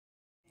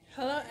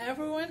Hello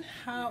everyone,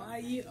 how are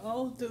you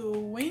all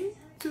doing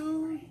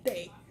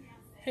today?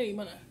 Hey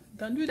mana,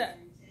 don't do that.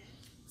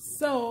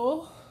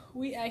 So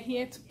we are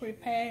here to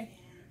prepare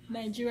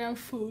Nigerian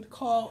food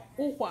called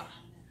Ukwa.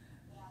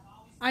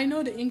 I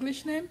know the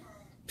English name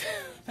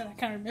but I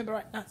can't remember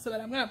right now, so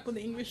I'm gonna put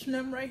the English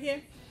name right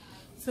here.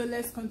 So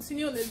let's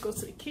continue. Let's go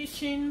to the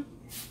kitchen.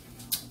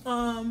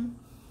 Let's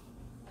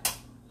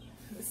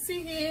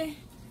see here.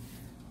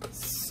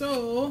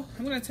 So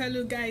I'm gonna tell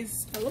you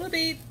guys a little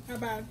bit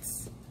about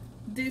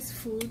this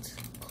food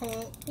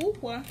called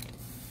Ukwa.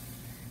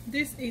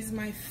 This is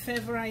my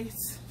favorite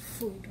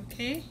food,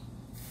 okay?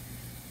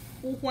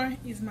 Ukwa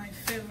is my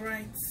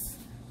favorite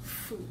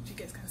food. You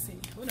guys can see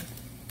me. Hold on.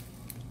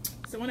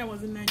 So when I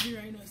was in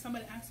Nigeria, you know,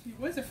 somebody asked me,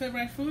 what's your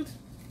favorite food?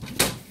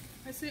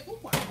 I say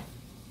Ukwa.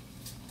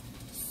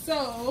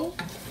 So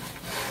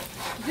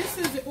this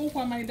is the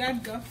Ukwa my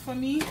dad got for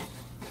me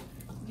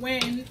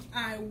when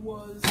I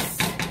was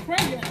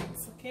pregnant,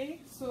 okay?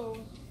 So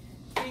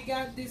he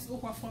got this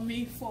Ukwa for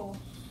me for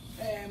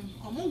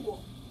Omugo.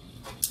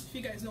 If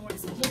you guys know what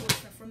it's Omugo,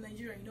 if you're from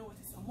Nigeria, you know what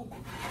it's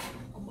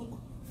Omugo.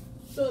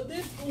 So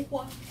this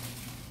Ukwa,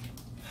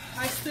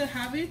 I still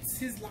have it.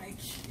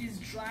 It's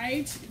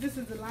dried. This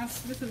is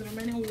the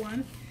remaining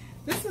one.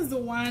 This is the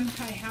one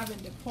I have in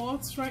the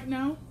pots right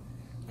now.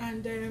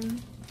 And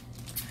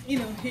you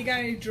know, he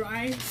got it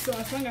dry. So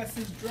as long as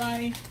it's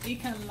dry, it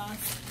can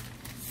last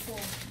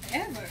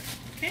forever.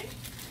 Okay?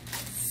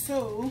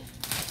 So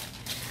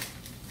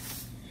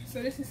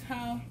this is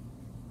how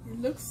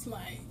it looks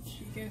like.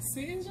 You can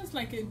see it's just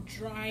like a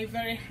dry,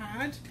 very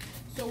hard.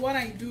 So what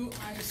I do,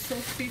 I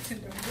soak it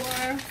in the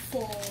water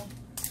for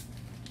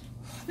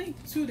I think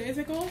 2 days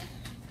ago.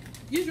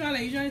 Usually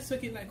I usually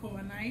soak it like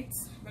overnight,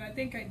 but I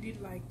think I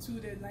did like 2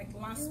 days, like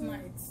last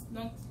night,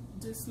 not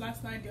this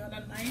last night, the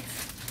other night.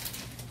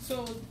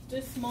 So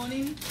this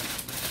morning,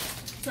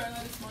 sorry,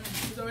 not this morning,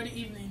 it's already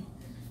evening,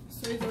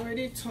 so it's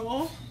already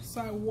tall. So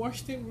I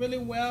washed it really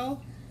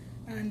well,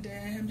 and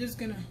I'm just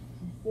gonna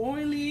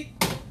boil it,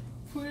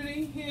 put it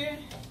in here,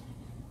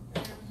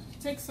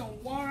 take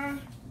some water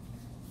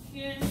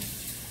here.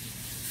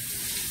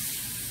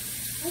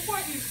 Ukwa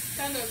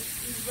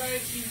is very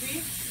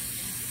easy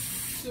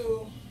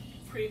to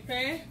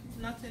prepare,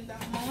 nothing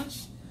that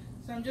much.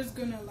 So I'm just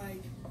gonna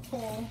like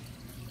pour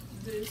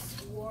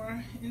this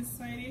water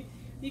inside it.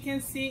 You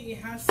can see it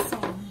has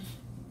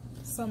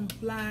some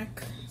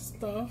black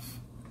stuff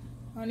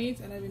on it.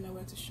 I don't even know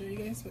where to show you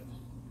guys, but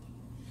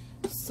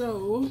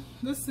so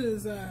this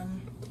is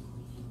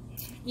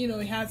you know,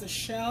 it has a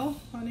shell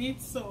on it,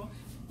 so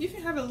if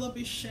you have a little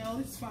bit shell,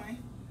 it's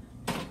fine.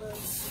 But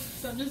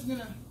so I'm just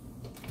gonna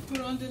put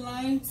on the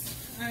lights,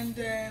 and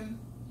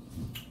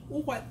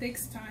Ukwa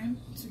takes time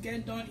to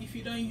get done if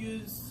you don't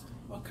use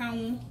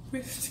wakamu,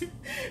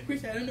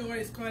 which I don't know what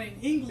it's called in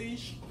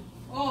English,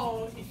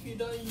 or if you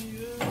don't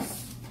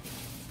use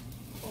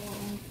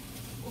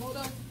hold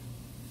on,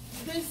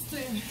 this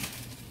thing.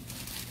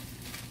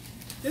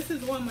 This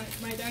is what my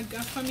dad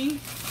got for me,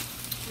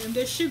 and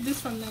they shipped this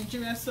from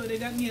Nigeria, so they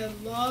got me a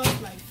lot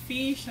of like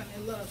fish and a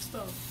lot of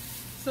stuff.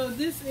 So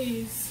this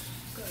is,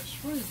 gosh,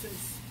 what is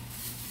this?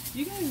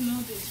 You guys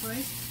know this,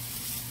 right?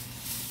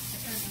 I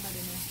can't remember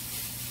the name,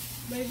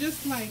 but it's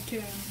just like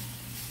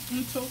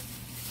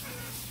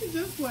it's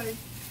just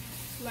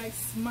like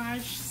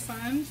smashed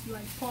sand,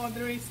 like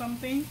powdery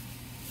something.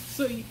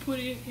 So you put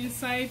it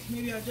inside.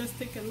 Maybe I'll just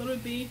take a little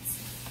bit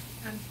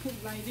and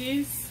put like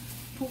this,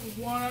 put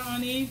water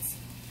on it,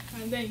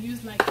 and then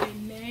use like a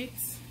net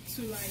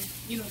to, like,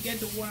 you know, get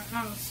the water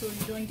out so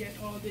you don't get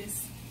all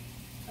this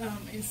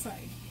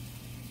inside.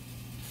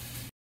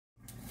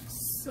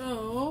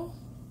 So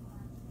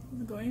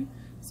it's going.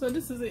 So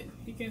this is it.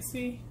 You can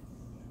see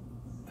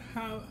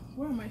how,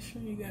 where am I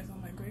showing you guys? Oh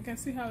my god, you can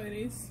see how it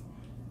is.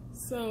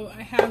 So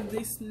I have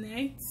this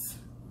net.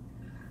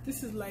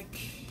 This is like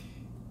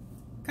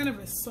kind of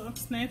a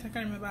socks net. I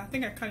can't remember. I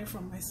think I cut it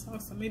from my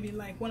socks, or maybe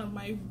like one of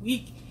my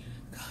wig.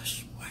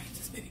 Gosh, why is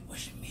this baby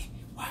pushing me?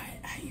 Why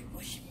are you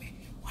pushing me?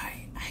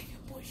 Why are you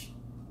pushing?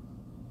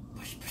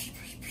 Push.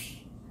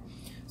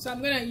 So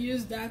I'm gonna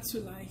use that to,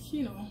 like,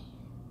 you know,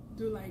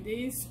 do like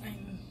this,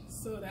 and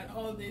so that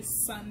all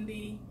this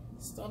sandy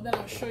stuff that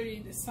I'll show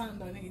you, the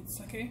sand on it.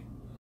 Okay,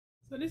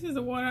 so this is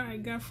the water I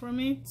got from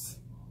it.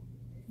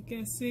 You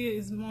can see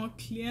it's more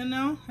clear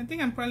now. I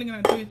think I'm probably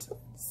gonna do it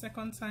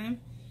second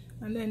time.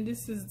 And then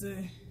this is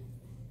the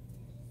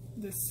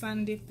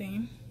sandy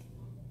thing.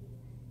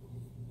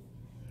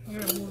 I'm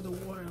gonna move the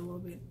water a little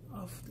bit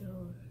off the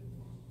road.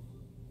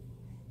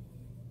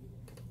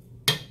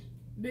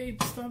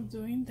 Babe, stop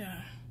doing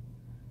that.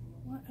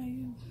 What are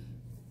you?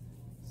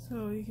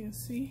 So you can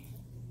see.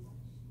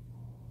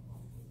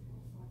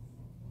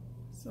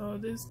 So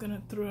this is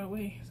gonna throw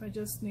away. So I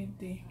just need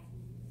the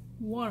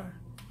water.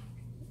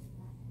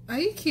 Are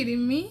you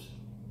kidding me?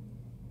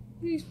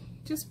 You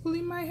just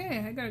pulling my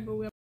hair. I gotta go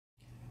where.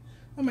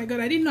 Oh my god,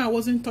 I didn't know I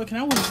wasn't talking.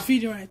 I was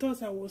videoing. I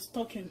thought I was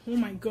talking. Oh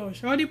my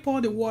gosh. I already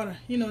poured the water.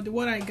 You know, the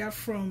water I got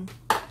from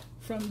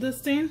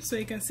this thing. So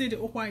you can see the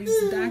Ukwa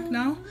is dark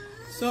now.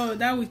 So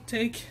that will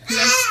take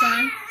less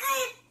time.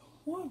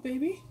 What,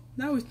 baby?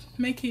 That would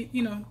make it,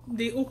 you know,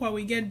 the ukwa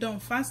will get done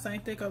faster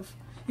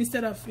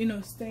instead of, you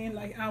know, staying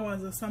like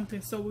hours or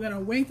something. So we're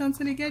gonna wait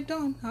until they get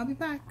done. I'll be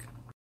back.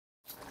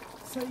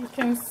 So you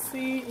can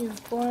see it's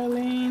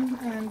boiling,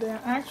 and I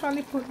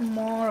actually put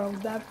more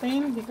of that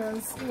thing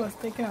because it was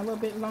taking a little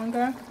bit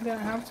longer. Then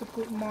I have to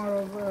put more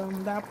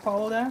of that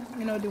powder,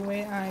 you know, the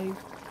way I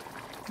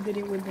did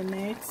it with the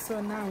net.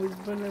 So now it's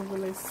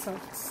really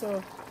soft.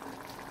 So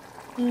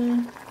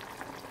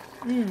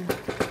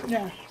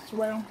yeah,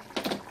 well,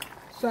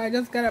 so I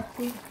just gotta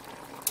put,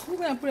 I'm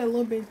gonna put a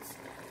little bit,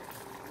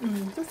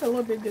 just a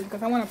little bit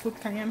because I want to put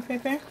cayenne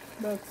pepper.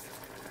 But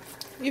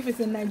if it's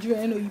in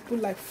Nigeria, you know, you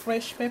put like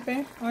fresh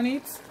pepper on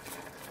it.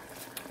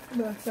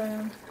 But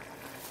I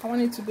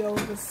want it to be all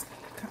this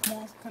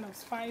more kind of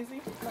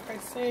spicy. Like I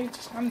said,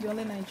 I'm the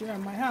only Nigerian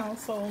in my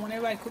house, so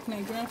whenever I cook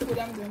Nigerian food,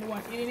 I'm the only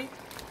one eating it.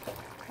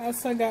 I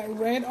also got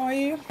red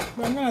oil,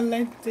 but I'm gonna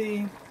let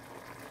the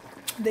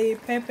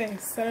pepper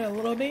stir a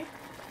little bit,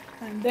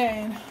 and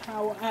then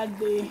I will add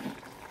the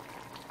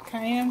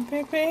cayenne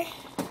pepper,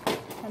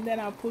 and then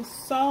I'll put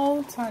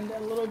salt and a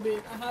little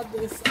bit. I have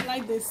this, I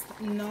like this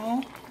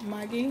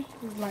Maggi.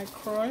 It's like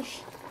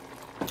crushed.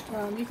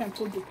 You can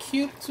put the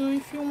cube too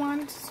if you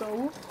want.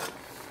 So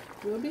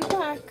we'll be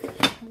back.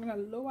 I'm gonna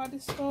lower the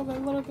stove a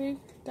little bit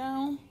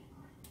down.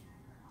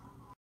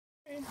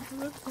 It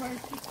looks like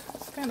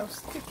it's kind of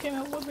sticking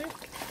a little bit.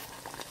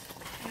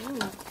 Ooh,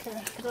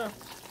 okay, good.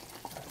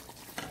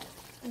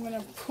 I'm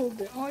gonna put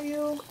the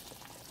oil.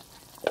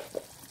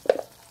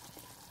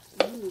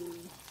 Ooh.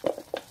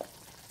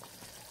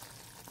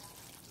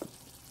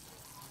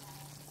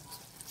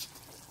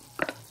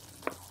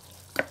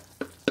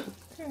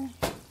 Okay.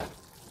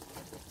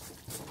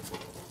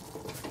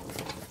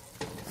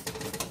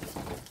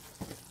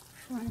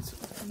 Trying to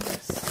open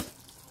this.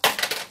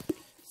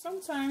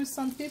 Sometimes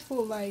some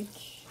people, like,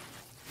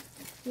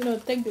 you know,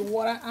 take the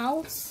water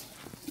out,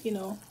 you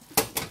know.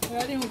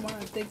 I didn't want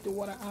to take the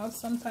water out.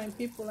 Sometimes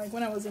people, like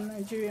when I was in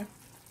Nigeria,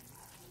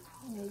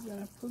 I was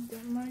gonna put the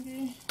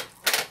Maggi,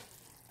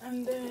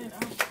 and then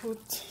I'll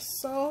put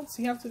salt.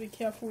 You have to be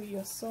careful with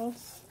your salt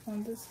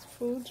on this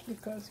food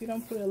because you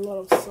don't put a lot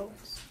of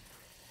salt.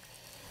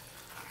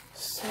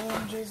 So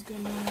I'm just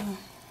gonna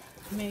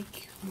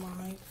make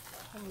my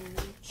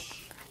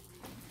porridge.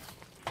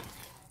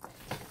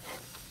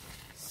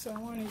 So I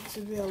want it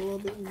to be a little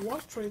bit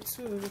watery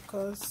too,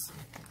 because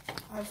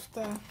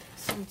after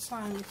some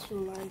time it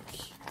will,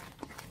 like,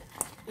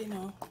 you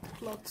know,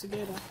 plug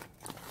together.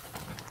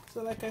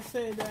 So like I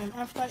said,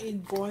 after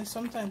it boils,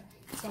 sometimes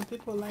some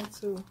people like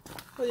to,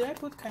 oh, did I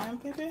put cayenne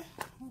pepper?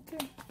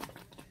 Okay,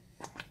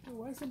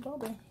 why is it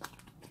bubbling?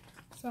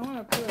 So I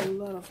want to put a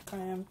lot of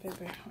cayenne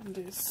pepper on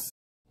this.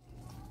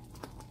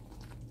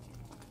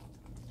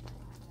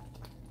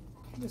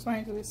 Just want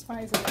it to be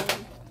spicy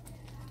already.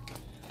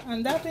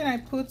 And that thing I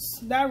put,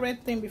 that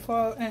red thing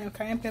before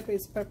cayenne pepper,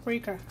 is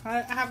paprika.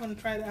 I haven't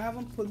tried it. I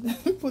haven't put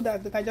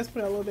that, but I just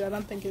put a little bit. I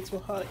don't think it will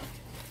hurt.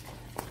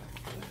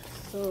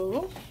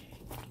 So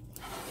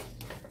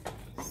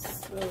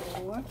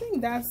I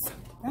think that's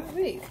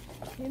it.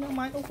 You know,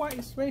 my ukwa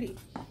is ready.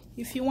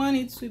 If you want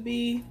it to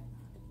be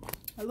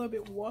a little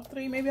bit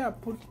watery, maybe I'll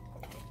put,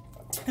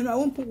 and I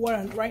won't put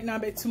water right now,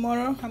 but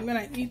tomorrow I'm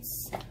gonna eat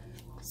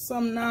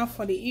some now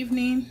for the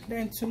evening.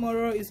 Then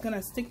tomorrow it's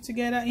gonna stick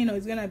together, you know,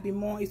 it's gonna be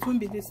more, it won't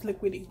be this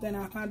liquidy. Then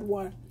I'll add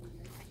water.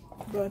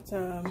 But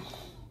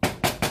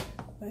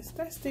let's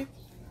test it.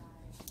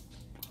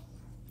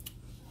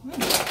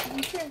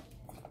 Okay.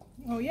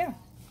 Oh yeah,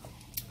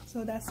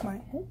 so that's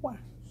my ukwa.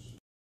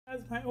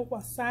 That's my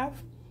ukwa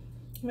salve.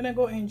 I'm gonna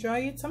go enjoy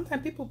it.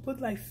 Sometimes people put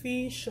like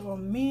fish or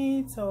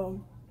meat, or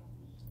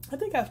I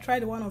think I've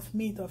tried one of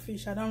meat or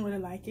fish. I don't really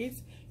like it.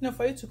 You know,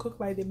 for you to cook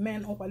like the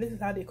men ukwa, this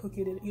is how they cook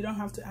it. You don't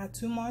have to add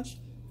too much.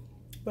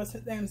 But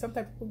then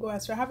sometimes people go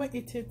astray. I haven't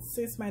eaten it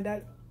since my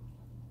dad,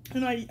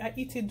 you know, I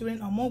eat it during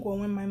Omogo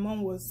when my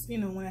mom was, you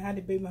know, when I had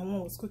a baby, my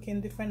mom was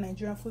cooking different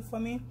Nigerian food for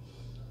me.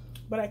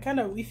 But I kind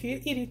of, if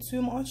you eat it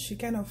too much, you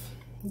kind of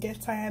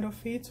get tired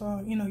of it,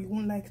 or, you know, you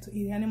won't like to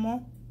eat it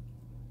anymore.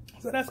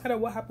 So that's kind of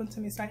what happened to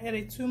me. So I ate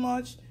it too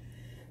much,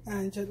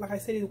 and just like I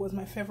said, it was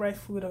my favorite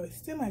food, or it's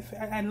still my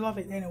I love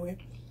it anyway.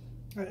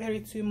 I ate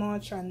it too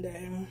much, and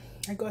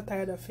I got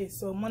tired of it.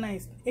 So Mona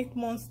is 8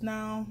 months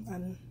now,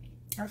 and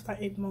after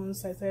 8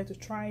 months I started to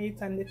try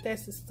it, and the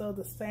taste is still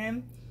the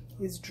same.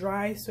 It's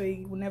dry, so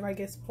it will never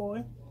get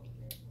spoiled.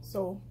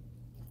 So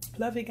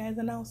love you guys,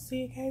 and I'll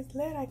see you guys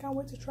later. I can't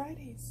wait to try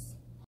this.